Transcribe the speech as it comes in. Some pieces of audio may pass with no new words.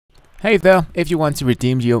Hey there, if you want to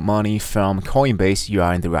redeem your money from Coinbase, you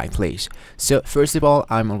are in the right place. So first of all,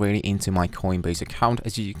 I'm already into my Coinbase account.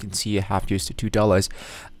 As you can see, I have just $2.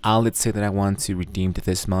 Let's say that I want to redeem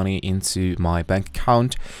this money into my bank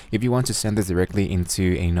account. If you want to send this directly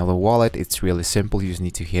into another wallet, it's really simple. You just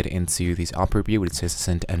need to hit into this upper view where it says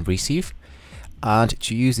send and receive, and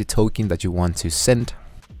choose the token that you want to send.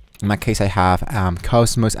 In my case, I have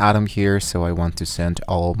Cosmos Atom here, so I want to send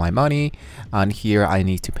all my money, and here I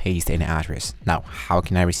need to paste an address. Now, how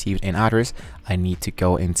can I receive an address? I need to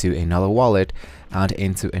go into another wallet, and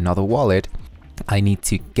into another wallet, I need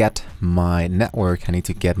to get my network, I need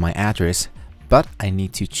to get my address, but I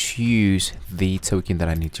need to choose the token that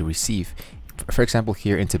I need to receive. For example,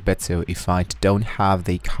 here into Beto, if I don't have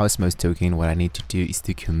the Cosmos token, what I need to do is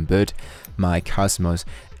to convert my Cosmos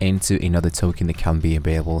into another token that can be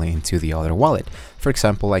available into the other wallet. For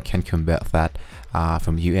example, I can convert that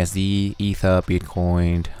from USD, Ether,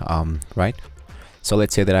 Bitcoin, right? So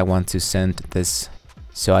let's say that I want to send this.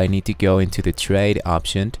 So I need to go into the trade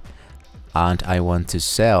option and I want to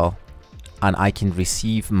sell, and I can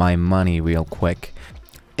receive my money real quick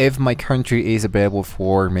if my country is available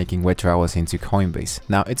for making withdrawals into Coinbase.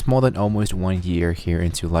 Now, it's more than almost 1 year here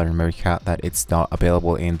into Latin America that it's not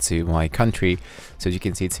available into my country. So as you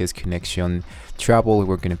can see, it says connection trouble,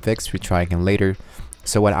 we're gonna fix, we try again later.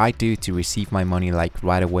 So what I do to receive my money like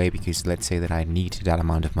right away, because let's say that I need that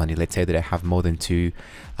amount of money, let's say that I have more than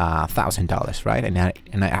 $2,000, right? And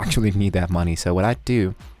I actually need that money. So what I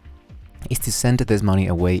do is to send this money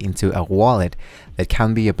away into a wallet that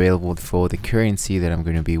can be available for the currency that I'm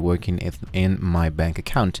going to be working in my bank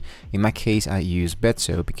account. In my case, I use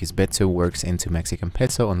Beto because Beto works into Mexican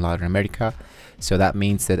peso in Latin America. So that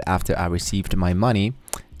means that after I received my money,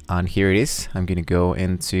 and here it is, I'm going to go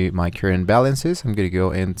into my current balances, I'm going to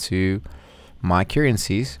go into my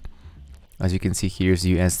currencies. As you can see, here's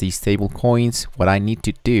USD stable coins. What I need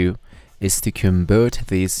to do is to convert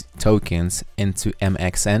these tokens into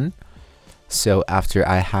MXN. So after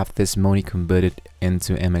I have this money converted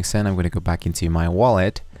into MXN, I'm going to go back into my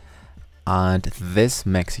wallet, and this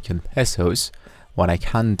Mexican pesos, what I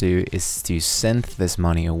can do is to send this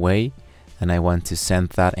money away, and I want to send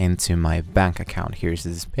that into my bank account. Here's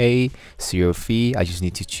this pay, zero fee. I just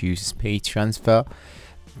need to choose pay transfer.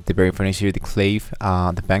 The very first here, declare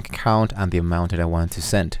the bank account and the amount that I want to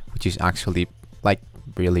send, which is actually like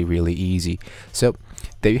really easy. So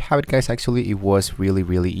there you have it, guys. Actually, it was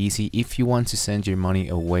really easy. If you want to send your money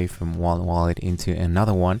away from one wallet into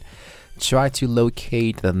another one, try to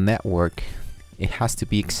locate the network. It has to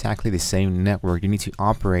be exactly the same network. You need to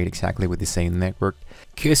operate exactly with the same network,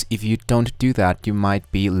 because if you don't do that, you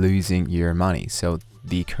might be losing your money. So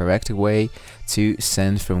the correct way to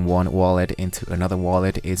send from one wallet into another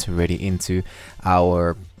wallet is already into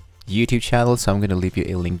our YouTube channel, so I'm going to leave you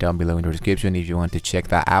a link down below in the description if you want to check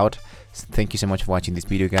that out. So thank you so much for watching this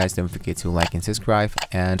video, guys. Don't forget to like and subscribe,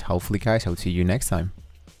 and hopefully, guys, I'll see you next time.